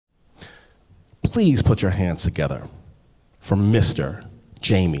please put your hands together for Mr.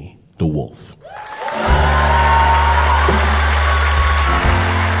 Jamie DeWolf.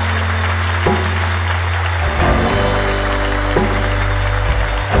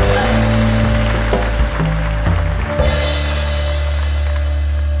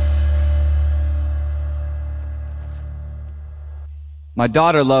 My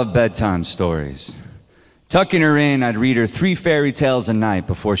daughter loved bedtime stories. Tucking her in, I'd read her 3 fairy tales a night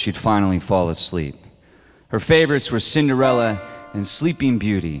before she'd finally fall asleep. Her favorites were Cinderella and Sleeping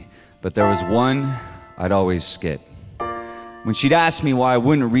Beauty, but there was one I'd always skip. When she'd ask me why I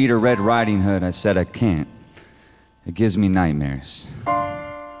wouldn't read her Red Riding Hood, I said I can't. It gives me nightmares.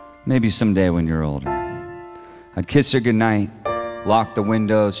 Maybe someday when you're older. I'd kiss her goodnight, lock the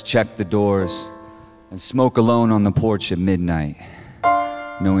windows, check the doors, and smoke alone on the porch at midnight,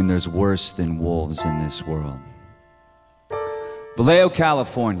 knowing there's worse than wolves in this world. Vallejo,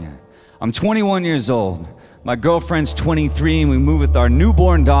 California. I'm 21 years old. My girlfriend's 23, and we moved with our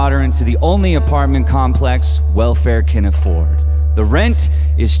newborn daughter into the only apartment complex welfare can afford. The rent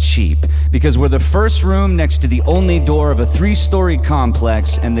is cheap because we're the first room next to the only door of a 3-story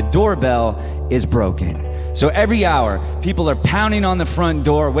complex, and the doorbell is broken. So every hour, people are pounding on the front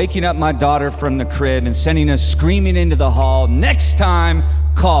door, waking up my daughter from the crib and sending us screaming into the hall, "Next time,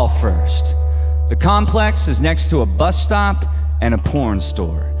 call first." The complex is next to a bus stop and a porn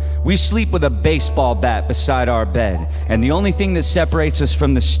store. We sleep with a baseball bat beside our bed, and the only thing that separates us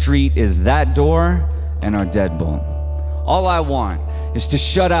from the street is that door and our deadbolt. All I want is to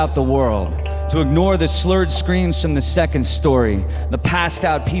shut out the world, to ignore the slurred screams from the second story, the passed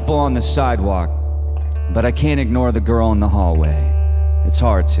out people on the sidewalk. But I can't ignore the girl in the hallway. It's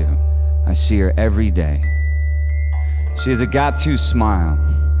hard to. I see her every day. She has a got-to smile,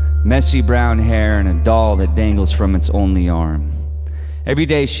 messy brown hair, and a doll that dangles from its only arm. Every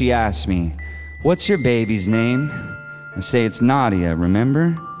day she asks me, "What's your baby's name?" I say, "It's Nadia,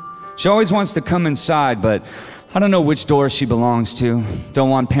 remember?" She always wants to come inside, but I don't know which door she belongs to. Don't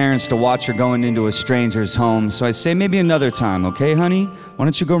want parents to watch her going into a stranger's home, so I say, "Maybe another time, okay, honey? Why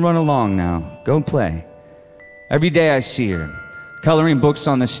don't you go run along now? Go play." Every day I see her, coloring books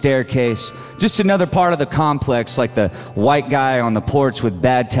on the staircase, just another part of the complex, like the white guy on the porch with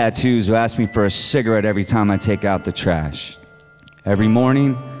bad tattoos who asks me for a cigarette every time I take out the trash. Every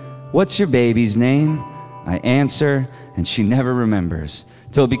morning, "What's your baby's name?" I answer, and she never remembers,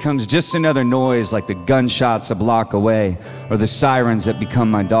 till it becomes just another noise like the gunshots a block away or the sirens that become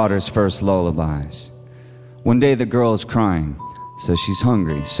my daughter's first lullabies. One day the girl is crying, so she's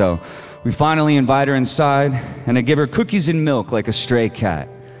hungry, so we finally invite her inside, and I give her cookies and milk like a stray cat.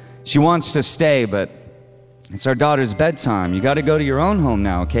 She wants to stay, but it's our daughter's bedtime. "You gotta go to your own home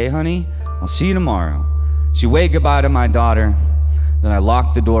now, okay, honey? I'll see you tomorrow." She waved goodbye to my daughter, then I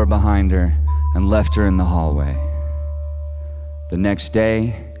locked the door behind her and left her in the hallway. The next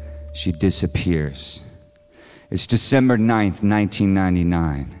day, she disappears. It's December 9th,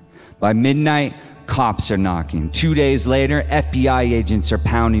 1999. By midnight, cops are knocking. 2 days later, FBI agents are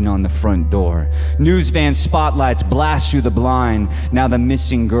pounding on the front door. News van spotlights blast through the blind. Now the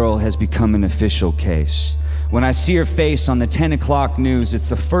missing girl has become an official case. When I see her face on the 10 o'clock news, it's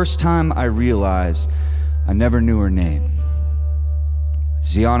the first time I realize I never knew her name.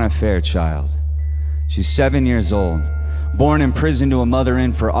 Xiana Fairchild. She's 7 years old. Born in prison to a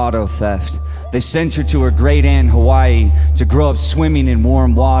mother-in for auto theft. They sent her to her great-aunt in Hawaii to grow up swimming in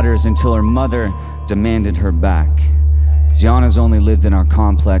warm waters until her mother demanded her back. Xiana's only lived in our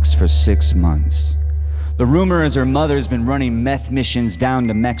complex for 6 months. The rumor is her mother's been running meth missions down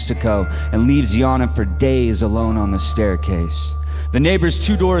to Mexico and leaves Xiana for days alone on the staircase. The neighbors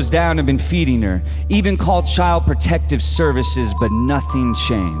 2 doors down have been feeding her, even called Child Protective Services, but nothing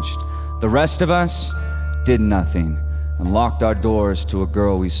changed. The rest of us did nothing and locked our doors to a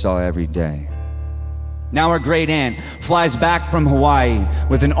girl we saw every day. Now our great aunt flies back from Hawaii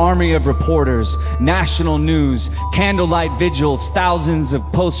with an army of reporters, national news, candlelight vigils, thousands of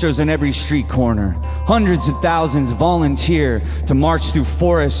posters on every street corner. Hundreds of thousands volunteer to march through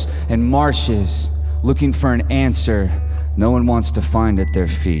forests and marshes, looking for an answer no one wants to find at their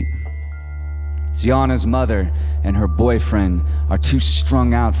feet. Xiana's mother and her boyfriend are too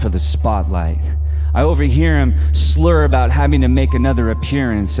strung out for the spotlight. I overhear him slur about having to make another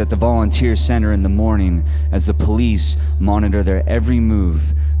appearance at the volunteer center in the morning as the police monitor their every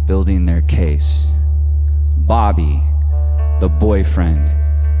move, building their case. Bobby, the boyfriend,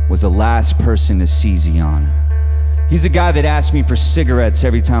 was the last person to see Xiana. He's the guy that asks me for cigarettes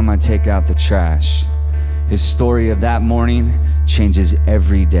every time I take out the trash. His story of that morning changes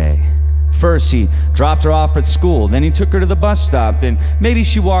every day. First, he dropped her off at school, then he took her to the bus stop, then maybe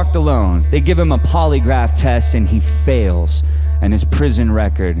she walked alone. They give him a polygraph test and he fails, and his prison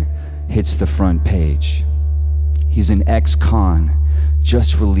record hits the front page. He's an ex-con,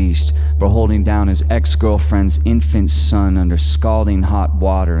 just released for holding down his ex-girlfriend's infant son under scalding hot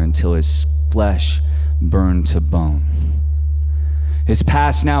water until his flesh burned to bone. His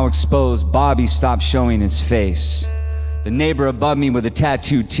past now exposed, Bobby stopped showing his face. The neighbor above me with a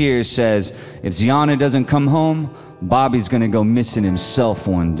tattooed tear says, if Xiana doesn't come home, Bobby's gonna go missing himself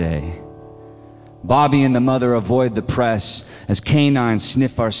one day. Bobby and the mother avoid the press as canines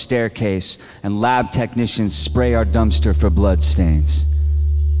sniff our staircase and lab technicians spray our dumpster for bloodstains.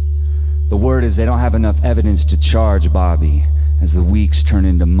 The word is they don't have enough evidence to charge Bobby as the weeks turn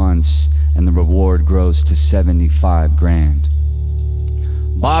into months and the reward grows to 75 grand.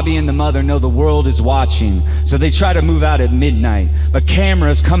 Bobby and the mother know the world is watching, so they try to move out at midnight, but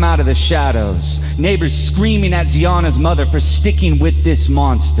cameras come out of the shadows. Neighbors screaming at Xiana's mother for sticking with this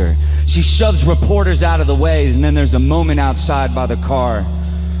monster. She shoves reporters out of the way, and then there's a moment outside by the car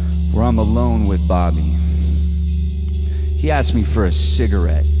where I'm alone with Bobby. He asks me for a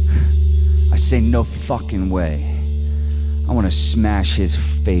cigarette. I say no fucking way. I want to smash his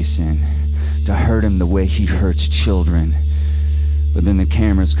face in, to hurt him the way he hurts children. But then the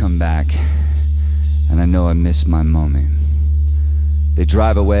cameras come back, and I know I missed my moment. They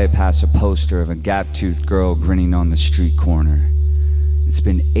drive away past a poster of a gap-toothed girl grinning on the street corner. It's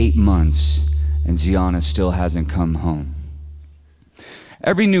been 8 months, and Xiana still hasn't come home.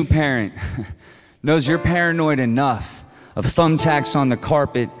 Every new parent knows you're paranoid enough of thumbtacks on the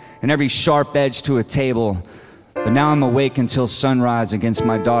carpet and every sharp edge to a table. But now I'm awake until sunrise against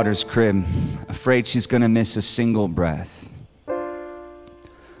my daughter's crib, afraid she's gonna miss a single breath.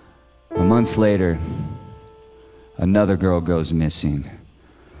 A month later, another girl goes missing,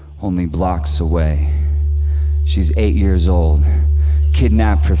 only blocks away. She's 8 years old,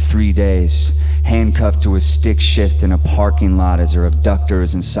 kidnapped for 3 days, handcuffed to a stick shift in a parking lot as her abductor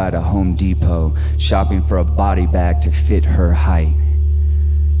is inside a Home Depot, shopping for a body bag to fit her height.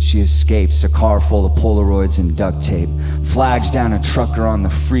 She escapes a car full of Polaroids and duct tape, flags down a trucker on the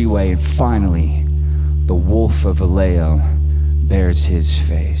freeway, and finally, the wolf of Vallejo bears his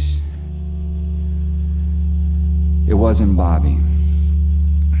face. It wasn't Bobby.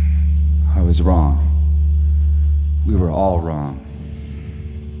 I was wrong. We were all wrong.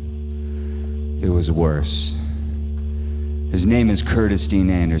 It was worse. His name is Curtis Dean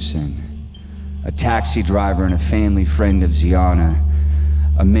Anderson, a taxi driver and a family friend of Xiana,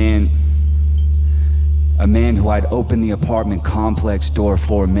 a man who I'd opened the apartment complex door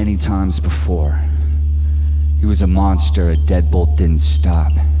for many times before. He was a monster a deadbolt didn't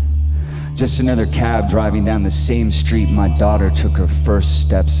stop. Just another cab driving down the same street my daughter took her first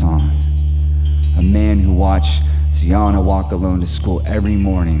steps on. A man who watched Xiana walk alone to school every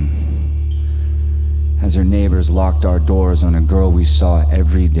morning as her neighbors locked our doors on a girl we saw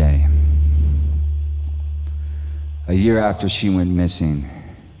every day. A year after she went missing,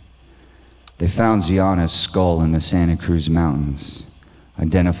 they found Xiana's skull in the Santa Cruz Mountains,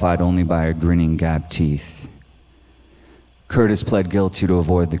 identified only by her grinning gap teeth. Curtis pled guilty to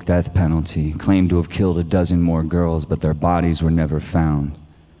avoid the death penalty, claimed to have killed a dozen more girls, but their bodies were never found.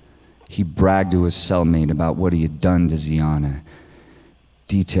 He bragged to his cellmate about what he had done to Xiana,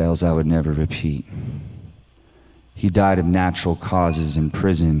 details I would never repeat. He died of natural causes in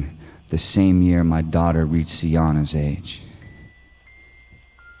prison the same year my daughter reached Xiana's age.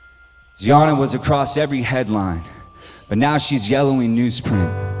 Xiana was across every headline, but now she's yellowing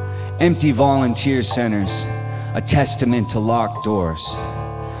newsprint, empty volunteer centers, a testament to locked doors.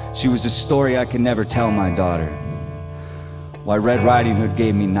 She was a story I could never tell my daughter. Why Red Riding Hood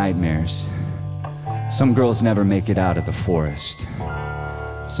gave me nightmares. Some girls never make it out of the forest.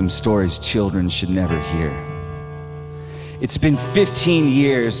 Some stories children should never hear. It's been 15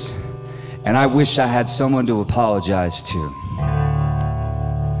 years, and I wish I had someone to apologize to.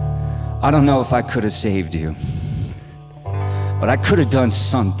 I don't know if I could have saved you, but I could have done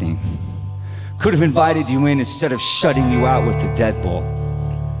something. Could have invited you in instead of shutting you out with the deadbolt.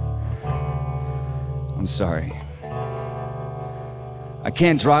 I'm sorry. I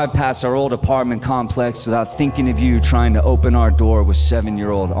can't drive past our old apartment complex without thinking of you trying to open our door with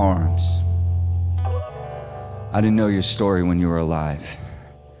 7-year-old arms. I didn't know your story when you were alive,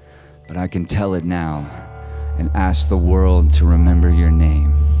 but I can tell it now and ask the world to remember your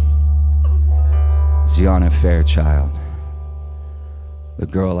name. Xiana Fairchild, the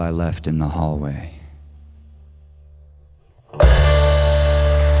girl I left in the hallway.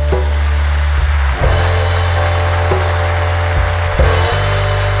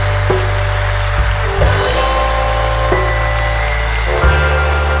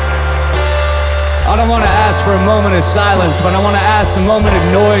 I don't want to ask for a moment of silence, but I want to ask a moment of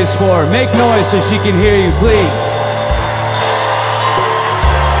noise for her. Make noise so she can hear you, please.